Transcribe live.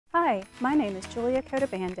Hi, my name is Julia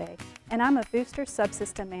Cotabande, and I'm a Booster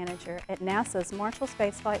Subsystem Manager at NASA's Marshall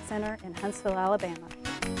Space Flight Center in Huntsville, Alabama.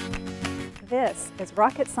 This is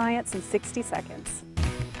Rocket Science in 60 Seconds.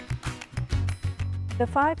 The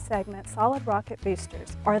 5-segment solid rocket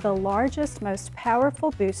boosters are the largest, most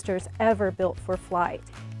powerful boosters ever built for flight.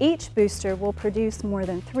 Each booster will produce more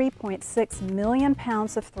than 3.6 million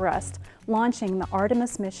pounds of thrust, launching the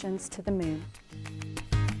Artemis missions to the moon.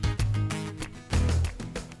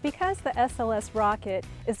 Because the SLS rocket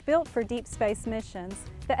is built for deep space missions,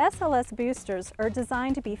 the SLS boosters are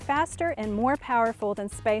designed to be faster and more powerful than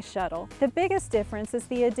Space Shuttle. The biggest difference is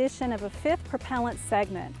the addition of a 5th propellant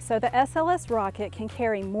segment, so the SLS rocket can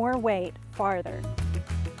carry more weight farther.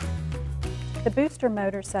 The booster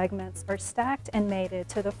motor segments are stacked and mated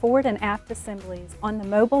to the forward and aft assemblies on the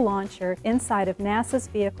mobile launcher inside of NASA's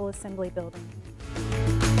Vehicle Assembly Building.